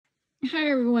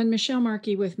Hi everyone, Michelle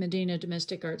Markey with Medina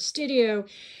Domestic Art Studio.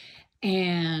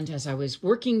 And as I was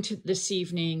working this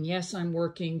evening, yes, I'm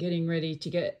working, getting ready to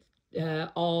get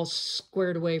all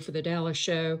squared away for the Dallas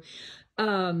show.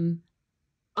 I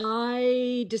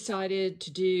decided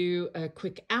to do a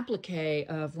quick applique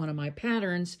of one of my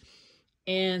patterns.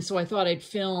 And so I thought I'd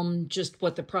film just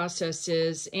what the process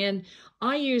is. And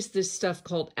I use this stuff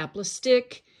called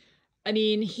Appli-stick. I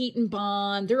mean, heat and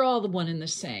bond, they're all the one and the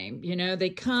same. You know, they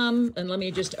come, and let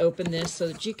me just open this so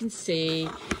that you can see.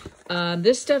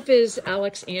 This stuff is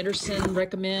Alex Anderson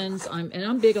recommends, and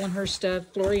I'm big on her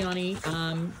stuff. Floriani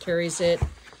carries it.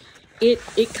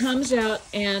 It comes out,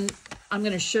 and I'm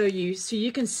going to show you, so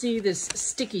you can see this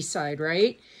sticky side,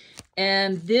 right?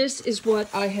 And this is what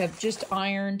I have just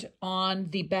ironed on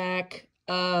the back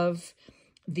of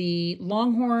the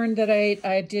Longhorn that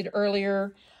I did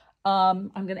earlier. I'm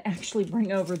going to actually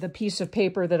bring over the piece of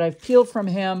paper that I've peeled from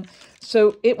him.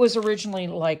 So it was originally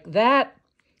like that,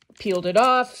 peeled it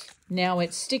off. Now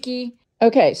it's sticky.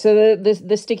 Okay, so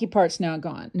the sticky part's now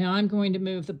gone. Now I'm going to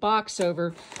move the box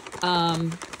over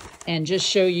and just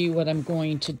show you what I'm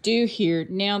going to do here.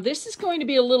 Now this is going to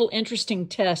be a little interesting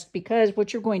test because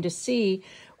what you're going to see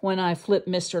when I flip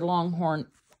Mr. Longhorn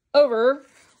over,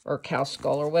 or cow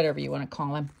skull, or whatever you want to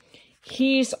call him,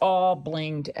 he's all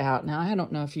blinged out. Now, I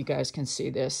don't know if you guys can see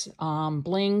this.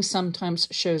 Bling sometimes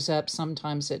shows up,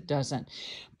 sometimes it doesn't.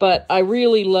 But I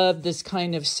really love this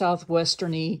kind of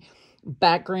southwesterny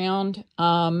background.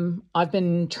 I've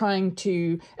been trying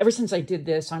to, ever since I did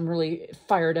this, I'm really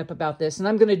fired up about this. And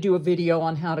I'm going to do a video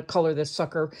on how to color this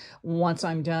sucker once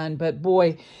I'm done. But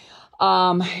boy,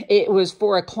 it was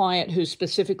for a client who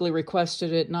specifically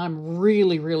requested it. And I'm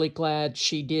really, really glad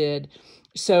she did.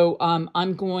 So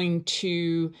I'm going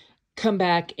to come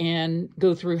back and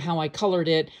go through how I colored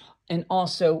it and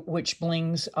also which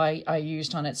blings I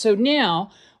used on it. So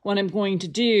now what I'm going to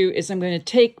do is I'm going to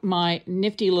take my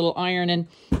nifty little iron, and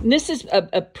this is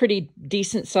a pretty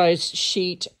decent sized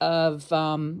sheet of,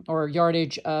 or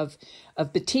yardage of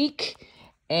batik.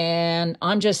 And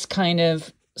I'm just kind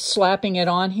of slapping it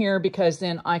on here because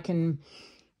then I think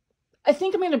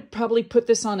I'm going to probably put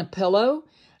this on a pillow.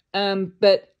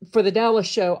 But for the Dallas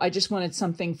show, I just wanted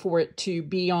something for it to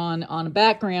be on a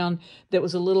background that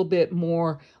was a little bit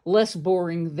less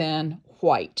boring than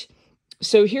white.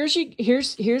 So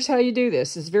here's how you do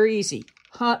this. It's very easy.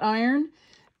 Hot iron,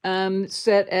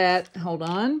 set at, hold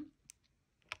on.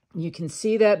 You can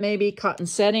see that maybe cotton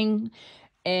setting,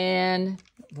 and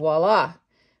voila.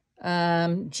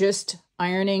 Just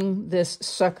ironing this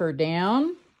sucker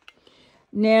down.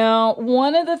 Now,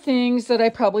 one of the things that I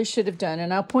probably should have done,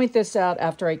 and I'll point this out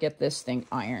after I get this thing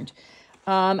ironed,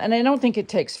 and I don't think it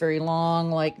takes very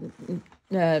long, like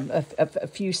a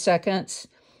few seconds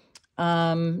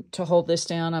to hold this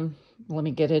down. Let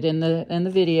me get it in the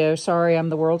video. Sorry, I'm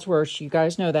the world's worst. You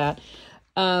guys know that.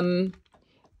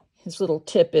 His little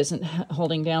tip isn't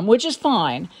holding down, which is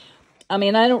fine. I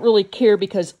mean, I don't really care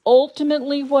because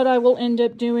ultimately what I will end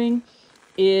up doing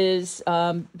is,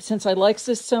 since I like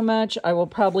this so much, I will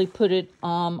probably put it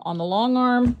on the long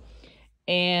arm,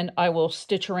 and I will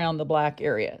stitch around the black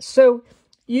area. So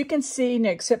you can see,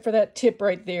 except for that tip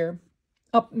right there,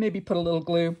 I'll maybe put a little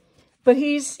glue, but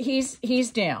he's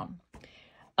down.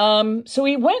 So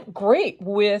he went great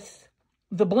with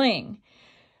the bling.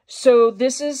 So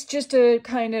this is just a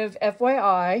kind of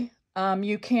FYI.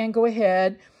 You can go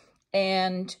ahead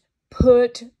and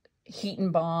put heat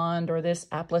and bond or this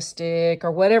Appli-stick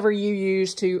or whatever you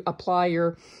use to apply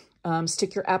your,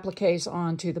 stick your appliques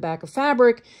onto the back of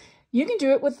fabric. You can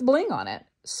do it with the bling on it.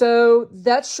 So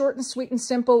that's short and sweet and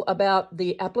simple about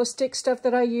the Appli-stick stuff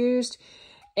that I used.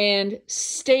 And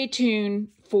stay tuned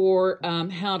for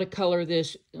how to color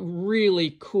this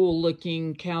really cool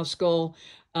looking cow skull.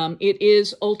 It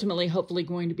is ultimately, hopefully,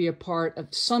 going to be a part of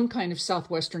some kind of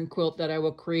Southwestern quilt that I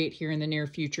will create here in the near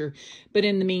future. But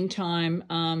in the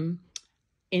meantime,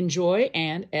 enjoy,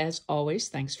 and as always,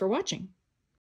 thanks for watching.